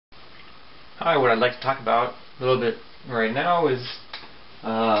Hi, what I'd like to talk about a little bit right now is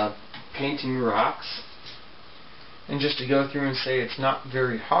painting rocks. And just to go through and say it's not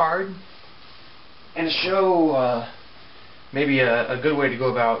very hard, and to show maybe a good way to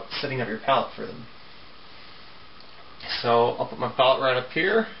go about setting up your palette for them. So I'll put my palette right up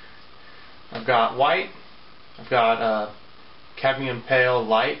here. I've got white, I've got cadmium pale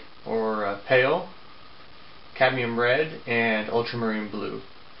light or pale, cadmium red, and ultramarine blue.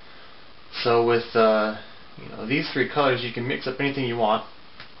 So with these three colors, you can mix up anything you want.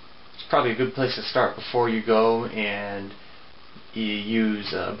 It's probably a good place to start before you go and you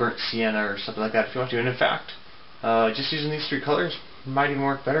use burnt sienna or something like that if you want to. And in fact, just using these three colors might even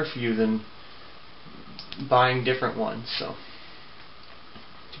work better for you than buying different ones. So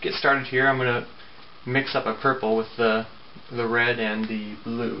to get started here, I'm going to mix up a purple with the red and the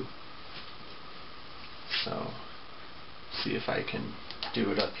blue. So see if I can do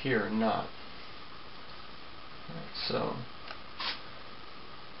it up here or not. Alright, so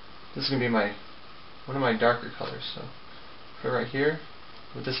this is going to be one of my darker colors. So put it right here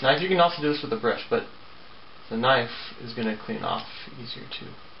with this knife. You can also do this with a brush, but the knife is going to clean off easier too.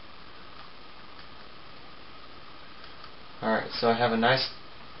 Alright, so I have a nice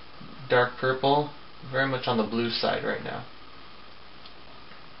dark purple, very much on the blue side right now.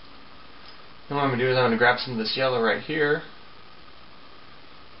 Then what I'm going to do is I'm going to grab some of this yellow right here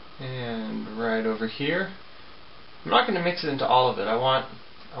and right over here. I'm not going to mix it into all of it. I want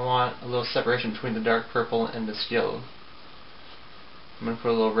a little separation between the dark purple and this yellow. I'm going to put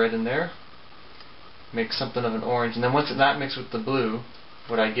a little red in there, make something of an orange, and then once that mixed with the blue,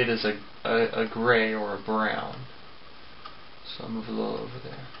 what I get is a gray or a brown. So I'll move a little over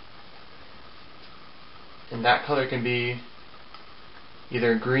there. And that color can be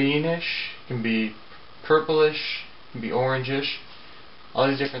either greenish, can be purplish, can be orangish, all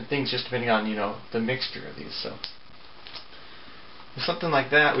these different things just depending on, the mixture of these. So with something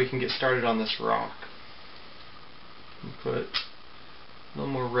like that, we can get started on this rock. Put a little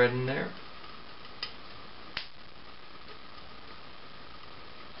more red in there.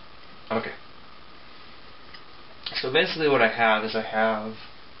 Okay. So basically what I have is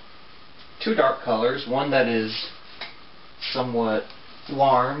two dark colors, one that is somewhat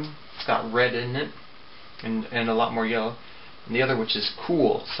warm, it's got red in it, and a lot more yellow, and the other which is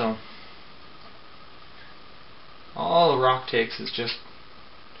cool. So all the rock takes is just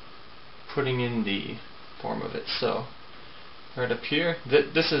putting in the form of it. So right up here,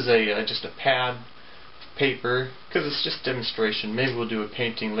 this is just a pad of paper, because it's just demonstration. Maybe we'll do a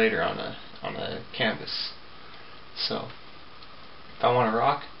painting later on a canvas. So if I want a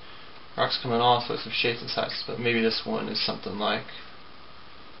rock, rocks come in all sorts of shapes and sizes, but maybe this one is something like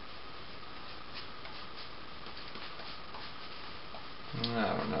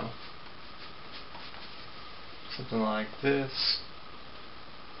I don't know, something like this,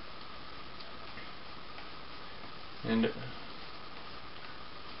 and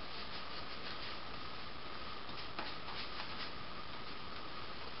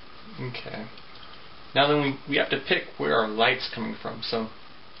okay. Now then we have to pick where our light's coming from. So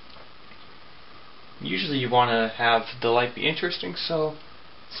usually you want to have the light be interesting, so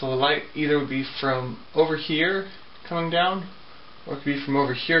the light either would be from over here coming down, or it could be from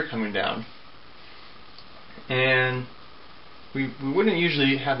over here coming down. And we wouldn't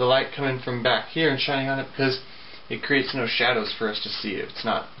usually have the light coming from back here and shining on it, because it creates no shadows for us to see it. It's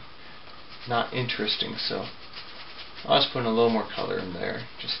not interesting. So I'll just put in a little more color in there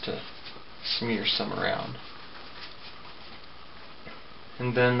just to smear some around.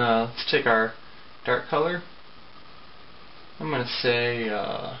 And then let's take our dark color. I'm going to say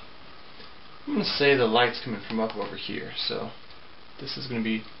the light's coming from up over here. So this is going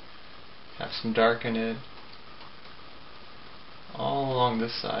to have some dark in it all along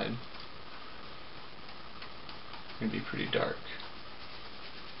this side. It's going to be pretty dark.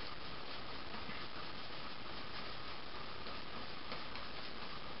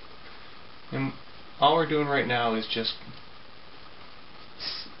 And all we're doing right now is just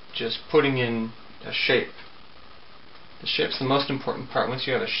putting in a shape. The shape's the most important part. Once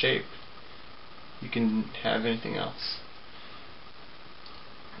you have a shape, you can have anything else.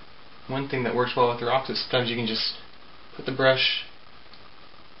 One thing that works well with the rocks is sometimes you can just put the brush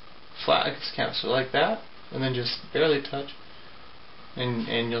flat against the canvas, so like that, and then just barely touch,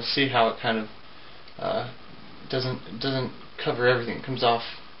 and you'll see how it kind of doesn't cover everything. It comes off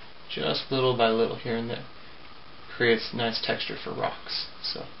just little by little here and there. Creates nice texture for rocks.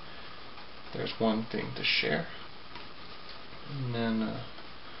 So there's one thing to share. And then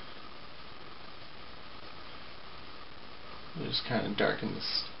we'll just kind of darken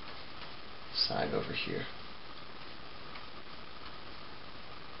this side over here.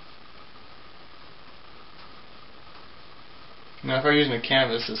 Now if I were using a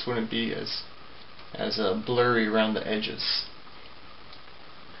canvas, this wouldn't be as blurry around the edges.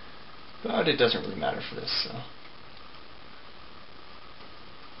 But it doesn't really matter for this, so.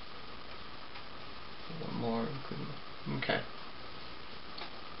 A little more. Okay.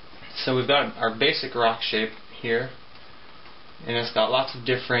 So we've got our basic rock shape here, and it's got lots of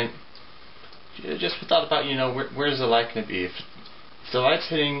different. Just thought about, where's the light going to be? If the light's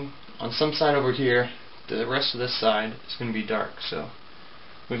hitting on some side over here, the rest of this side is going to be dark. So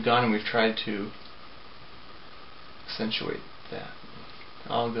we've gone and we've tried to accentuate that.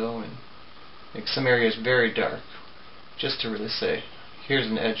 I'll go and make some areas very dark, just to really say, here's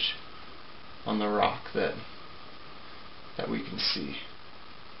an edge on the rock that we can see.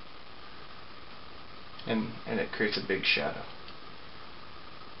 And it creates a big shadow.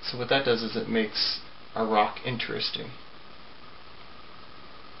 So what that does is it makes a rock interesting.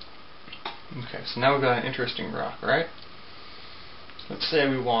 Okay, so now we've got an interesting rock, right? Let's say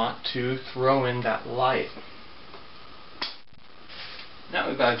we want to throw in that light. Now what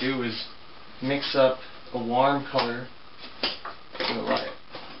we've got to do is mix up a warm color for the light.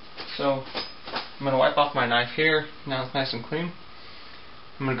 So I'm going to wipe off my knife here. Now it's nice and clean.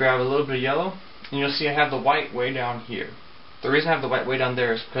 I'm going to grab a little bit of yellow. And you'll see I have the white way down here. The reason I have the white way down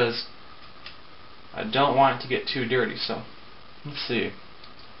there is because I don't want it to get too dirty. So let's see.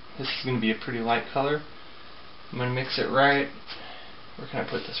 This is going to be a pretty light color. I'm going to mix it right. Where can I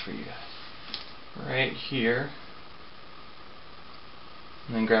put this for you guys? Right here.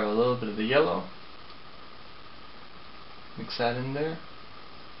 And then grab a little bit of the yellow. Mix that in there.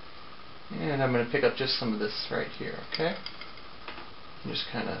 And I'm going to pick up just some of this right here, okay? And just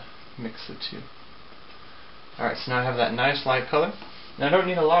kind of mix the two. Alright, so now I have that nice light color. Now I don't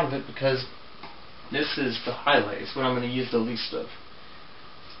need a lot of it because this is the highlight. It's what I'm going to use the least of.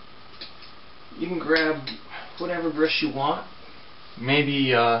 You can grab whatever brush you want.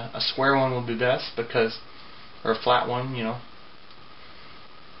 Maybe a square one will be best because, or a flat one,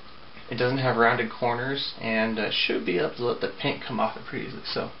 It doesn't have rounded corners and should be able to let the paint come off it pretty easily.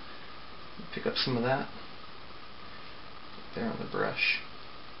 So pick up some of that there on the brush.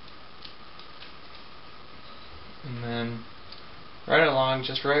 And then right along,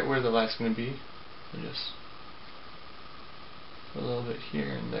 just right where the light's going to be, just a little bit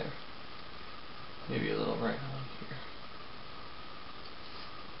here and there. Maybe a little right along here.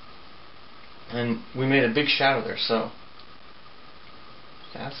 And we made a big shadow there, so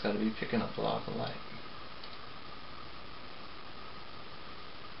that's got to be picking up a lot of the light.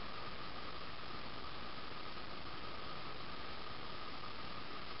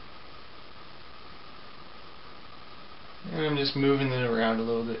 And I'm just moving it around a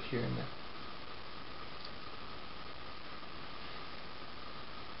little bit here and there.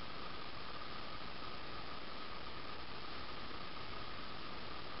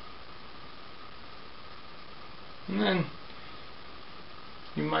 And then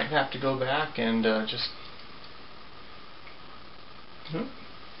you might have to go back and just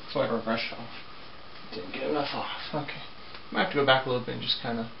swipe our brush off. Didn't get enough off. Okay. Might have to go back a little bit and just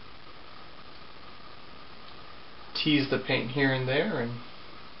kind of tease the paint here and there and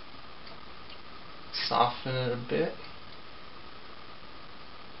soften it a bit.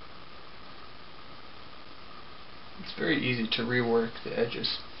 It's very easy to rework the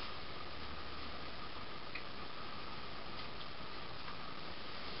edges.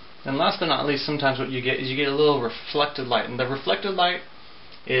 And last but not least, sometimes what you get is you get a little reflected light. And the reflected light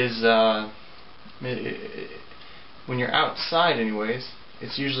is, when you're outside anyways,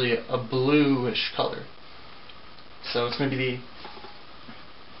 it's usually a bluish color. So it's going to be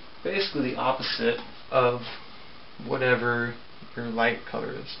basically the opposite of whatever your light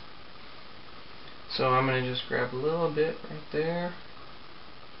color is. So I'm going to just grab a little bit right there.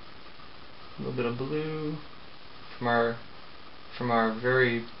 A little bit of blue from our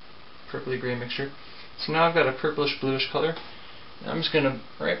very purpley gray mixture. So now I've got a purplish bluish color. And I'm just going to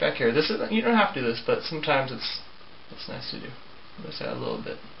right back here. This is, you don't have to do this, but sometimes it's nice to do. Just add a little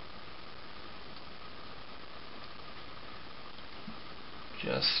bit.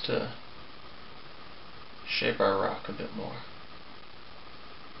 Just to shape our rock a bit more.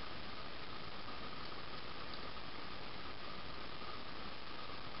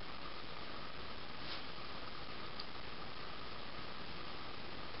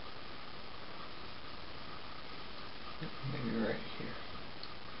 Maybe right here.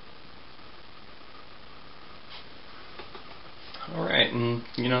 Alright, and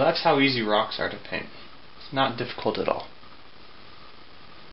that's how easy rocks are to paint. It's not difficult at all.